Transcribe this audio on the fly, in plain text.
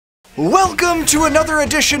Welcome to another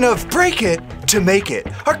edition of Break It to Make It.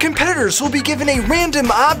 Our competitors will be given a random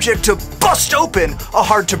object to bust open a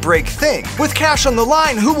hard-to-break thing. With cash on the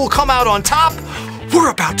line, who will come out on top? We're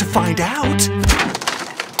about to find out.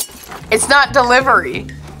 It's not delivery.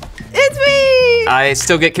 It's me! I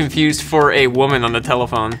still get confused for a woman on the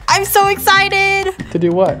telephone. I'm so excited! To do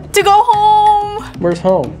what? To go home! Where's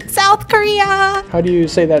home? South Korea! How do you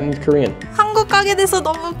say that in Korean? 한국 가게 돼서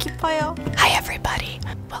너무 기뻐요. Hi everybody,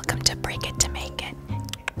 welcome to Break It to Make It.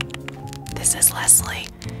 This is Leslie,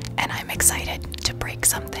 and I'm excited to break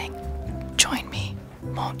something. Join me,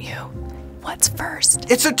 won't you? What's first?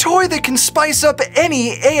 It's a toy that can spice up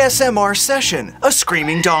any ASMR session, a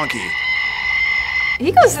screaming donkey.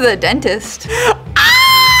 He goes to the dentist.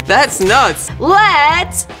 That's nuts.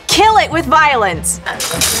 Let's kill it with violence.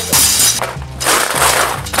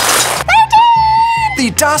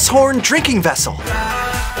 The Das Horn drinking vessel.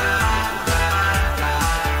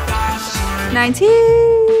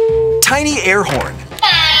 19. Tiny air horn.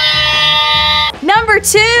 Number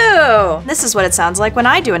 2. This is what it sounds like when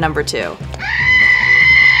I do a number 2.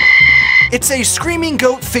 It's a screaming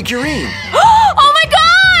goat figurine. Oh my god!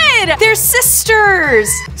 They're sisters!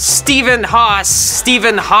 Stephen Haas,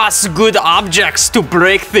 good objects to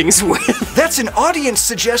break things with. That's an audience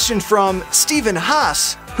suggestion from Stephen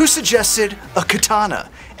Haas, who suggested a katana.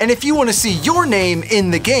 And if you want to see your name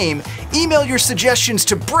in the game, email your suggestions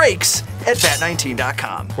to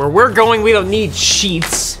breaks@bat19.com. Where we're going, we don't need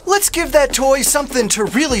sheets. Let's give that toy something to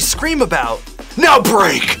really scream about. Now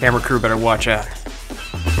break! Camera crew better watch out.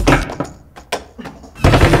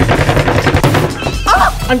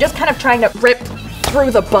 I'm just kind of trying to rip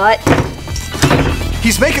through the butt.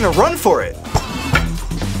 He's making a run for it.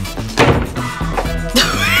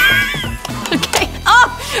 Okay. Oh!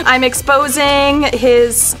 I'm exposing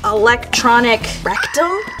his electronic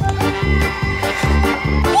rectum.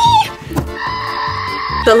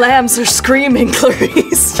 The lambs are screaming,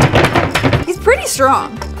 Clarice. He's pretty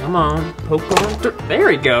strong. Come on, poke on through. There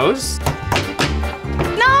he goes.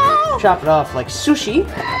 No! Chop it off like sushi.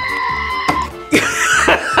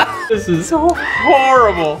 This is so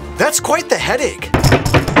horrible. That's quite the headache.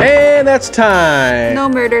 And that's time. No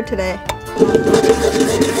murder today.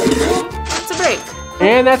 It's a break.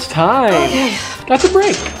 And that's time. Okay. That's a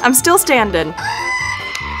break. I'm still standing.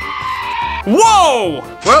 Whoa!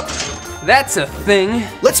 Well, that's a thing.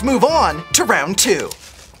 Let's move on to round 2.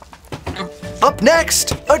 Up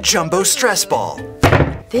next, a jumbo stress ball.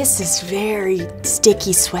 This is very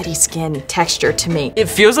sticky, sweaty skin texture to me. It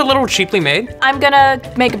feels a little cheaply made. I'm gonna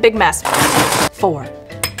make a big mess. 4.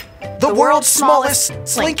 The world's smallest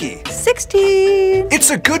slinky. 16.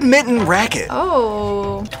 It's a good mitten racket.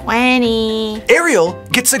 Oh. 20. Ariel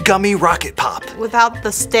gets a gummy rocket pop. Without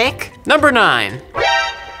the stick? Number 9.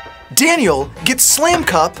 Daniel gets Slam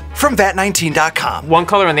Cup from bat19.com. One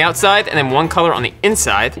color on the outside and then one color on the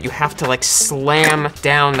inside. You have to like slam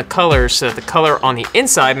down the colors so that the color on the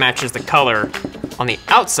inside matches the color on the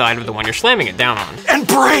outside of the one you're slamming it down on. And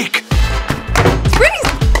break! Pretty.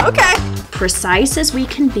 Okay. Precise as we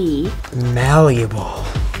can be. Malleable.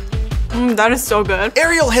 That is so good.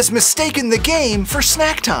 Ariel has mistaken the game for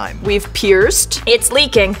snack time. We've pierced. It's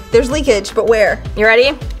leaking. There's leakage, but where? You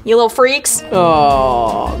ready? You little freaks?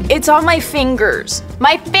 Oh. It's on my fingers.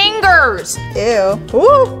 My fingers! Ew.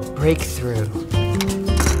 Woo! Breakthrough.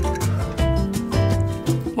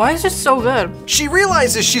 Why is this so good? She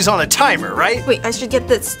realizes she's on a timer, right? Wait, I should get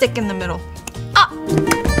the stick in the middle. Ah!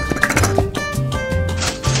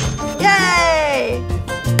 Yay!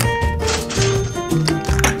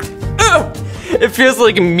 It feels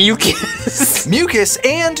like mucus. Mucus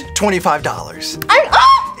and $25.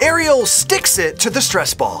 Ariel sticks it to the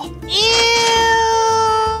stress ball.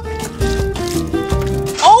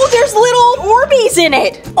 Oh, there's little Orbeez in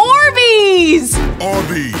it! Orbeez!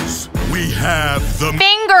 Arby's, we have the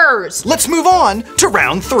Fingers! Let's move on to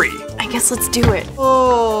round 3. I guess let's do it.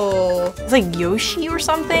 Oh. It's like Yoshi or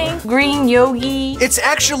something? Green Yogi. It's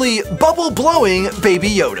actually bubble blowing Baby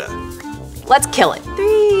Yoda. Let's kill it. 3.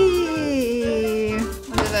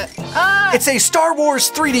 What is it? It's a Star Wars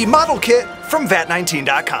 3D model kit from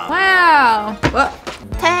bat19.com. Wow. What?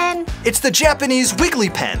 10. It's the Japanese Wiggly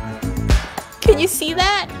pen. Can you see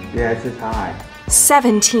that? Yeah, it's just high.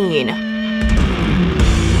 17.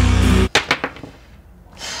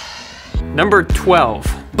 Number 12.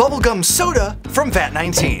 Bubblegum soda from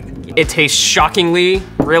VAT19. It tastes shockingly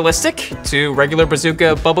realistic to regular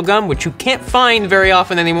bazooka bubblegum, which you can't find very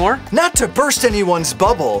often anymore. Not to burst anyone's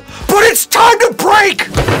bubble, but it's time to break!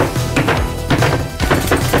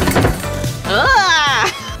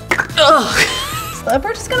 Ugh.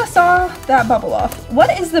 We're just gonna saw that bubble off.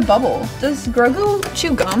 What is the bubble? Does Grogu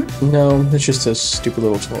chew gum? No, it's just a stupid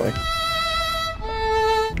little toy.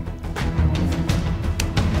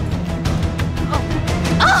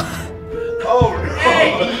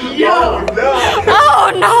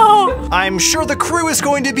 Oh no! I'm sure the crew is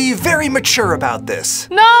going to be very mature about this.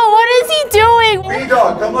 No, what is he doing? Hey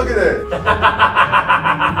dog, come look at it.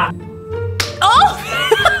 Oh!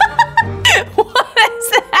 What does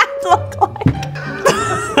that look like?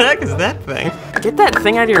 What the heck is that thing? Get that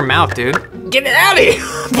thing out of your mouth, dude. Get it out of here,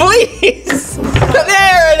 please.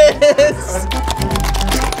 There it is.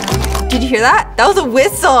 Did you hear that? That was a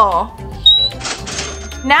whistle.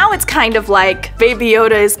 Now it's kind of like Baby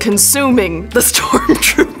Yoda is consuming the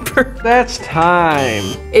stormtrooper. That's time.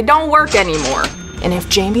 It don't work anymore. And if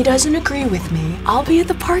Jamie doesn't agree with me, I'll be at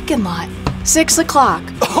the parking lot. 6 o'clock.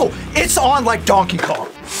 Oh, it's on like Donkey Kong.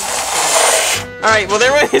 All right, well,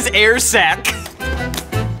 there went his air sac.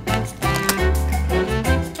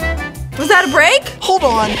 Was that a break? Hold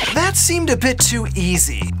on, that seemed a bit too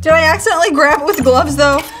easy. Did I accidentally grab it with gloves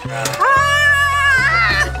though?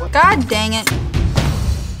 Ah! God dang it.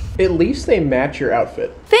 At least they match your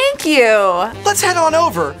outfit. Thank you. Let's head on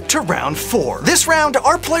over to round 4. This round,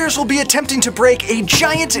 our players will be attempting to break a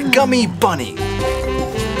giant gummy bunny.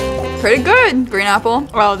 Pretty good, green apple.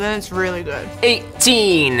 Well, then it's really good.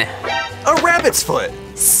 18. A rabbit's foot.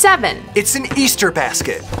 7. It's an Easter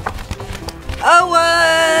basket. A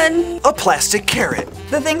 1. A plastic carrot.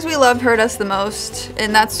 The things we love hurt us the most,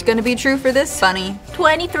 and that's gonna be true for this bunny.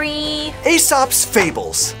 23. Aesop's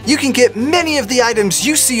Fables. You can get many of the items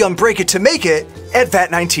you see on Break It to Make It at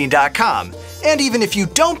vat19.com. And even if you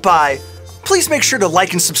don't buy, please make sure to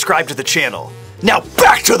like and subscribe to the channel. Now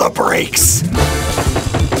back to the breaks!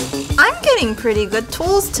 I'm getting pretty good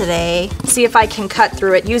tools today. See if I can cut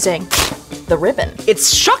through it using the ribbon.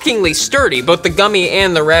 It's shockingly sturdy, both the gummy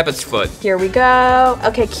and the rabbit's foot. Here we go.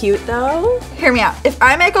 Okay, cute though. Hear me out. If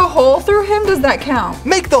I make a hole through him, does that count?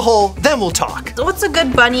 Make the hole, then we'll talk. What's a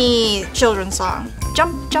good bunny children's song?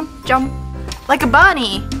 Jump, jump, jump. Like a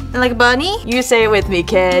bunny. Like a bunny? You say it with me,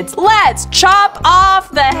 kids. Let's chop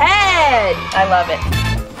off the head. I love it.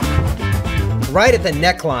 Right at the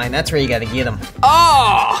neckline, that's where you gotta get them.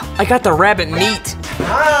 Oh, I got the rabbit meat.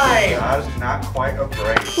 That is not quite a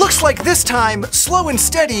break. Looks like this time, Slow and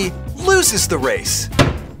Steady loses the race.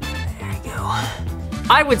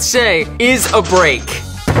 I would say is a break.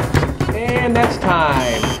 And that's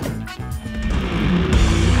time.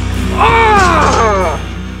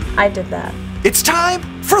 I did that. It's time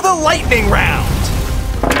for the lightning round.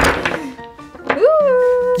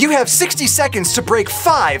 You have 60 seconds to break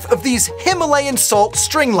 5 of these Himalayan salt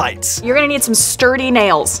string lights. You're gonna need some sturdy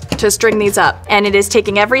nails to string these up. And it is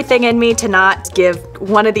taking everything in me to not give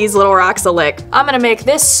one of these little rocks a lick. I'm gonna make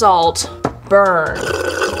this salt burn.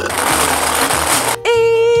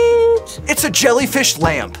 It's a jellyfish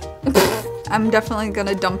lamp. I'm definitely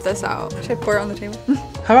gonna dump this out. Should I pour it on the table?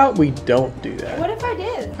 How about we don't do that? What if I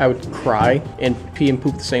did? I would cry and pee and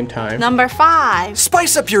poop at the same time. Number 5.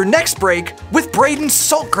 Spice up your next break with Braden's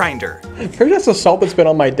salt grinder. Here's that's a salt that's been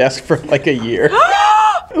on my desk for like a year.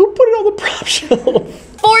 Who put it on the prop shelf?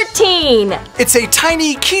 14. It's a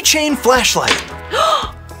tiny keychain flashlight.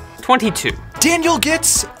 22. Daniel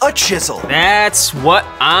gets a chisel. That's what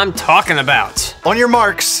I'm talking about. On your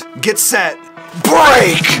marks, get set,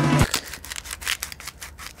 break!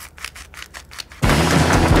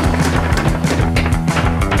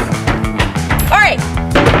 All right.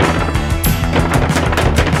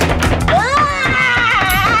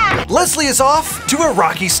 Leslie is off to a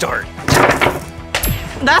rocky start.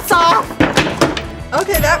 That's all.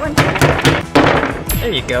 Okay, that one.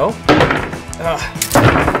 There you go.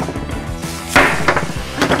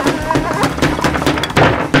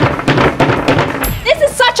 This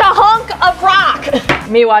is such a hunk of rock.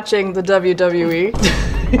 Me watching the WWE.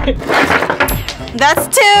 That's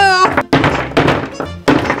 2.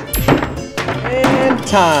 And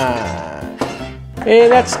time.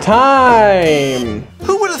 And that's time.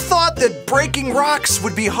 Who would have thought that breaking rocks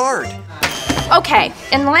would be hard? Okay,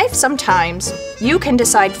 in life sometimes you can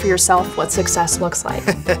decide for yourself what success looks like.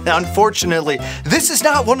 Unfortunately, this is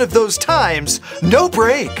not one of those times. No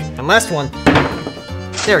break. And last one.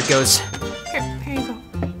 There it goes. Here you go.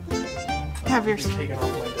 Have yours.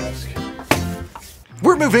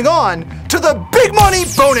 We're moving on to the big money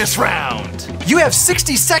bonus round. You have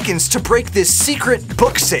 60 seconds to break this secret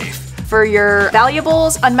book safe. For your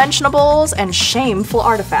valuables, unmentionables, and shameful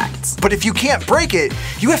artifacts. But if you can't break it,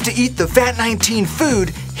 you have to eat the VAT19 food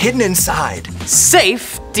hidden inside.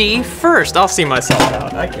 Safety first. I'll see myself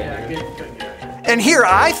out. I can't. And here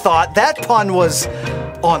I thought that pun was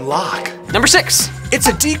on lock. Number 6. It's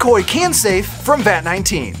a decoy can safe from VAT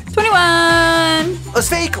 19. 21. A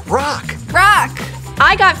fake rock. Rock.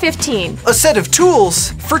 I got 15. A set of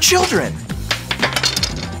tools for children.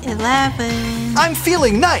 11. I'm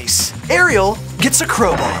feeling nice. Ariel gets a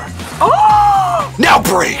crowbar. Oh! Now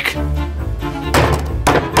break.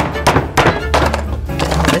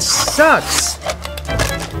 This sucks.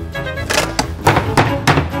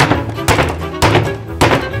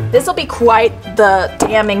 This will be quite the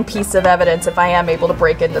damning piece of evidence if I am able to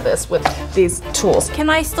break into this with these tools. Can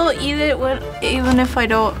I still eat it even if I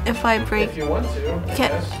don't, if I break? If you want to.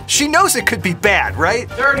 Yes. She knows it could be bad, right?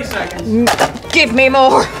 30 seconds. Give me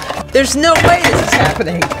more. There's no way this is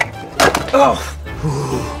happening. Oh.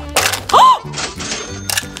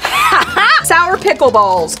 Sour pickle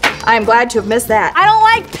balls. I'm glad to have missed that. I don't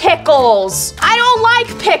like pickles. I don't like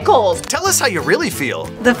pickles. Tell us how you really feel.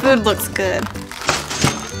 The food looks good.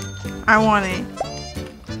 I want it.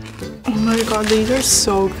 Oh my god, these are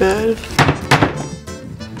so good.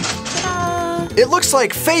 It looks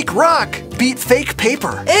like fake rock beat fake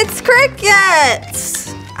paper. It's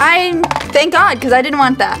crickets! Thank God, because I didn't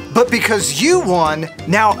want that. But because you won,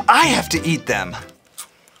 now I have to eat them.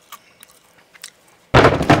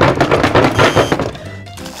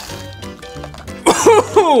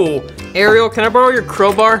 Ooh. Ariel, can I borrow your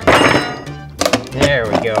crowbar? There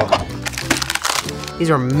we go. These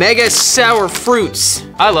are mega sour fruits.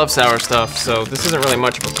 I love sour stuff, so this isn't really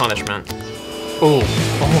much of a punishment. Ooh.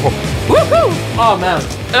 Oh. Woohoo! Oh man,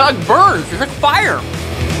 it like burns, it's like fire.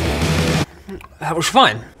 That was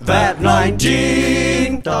fun.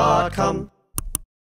 VAT19.com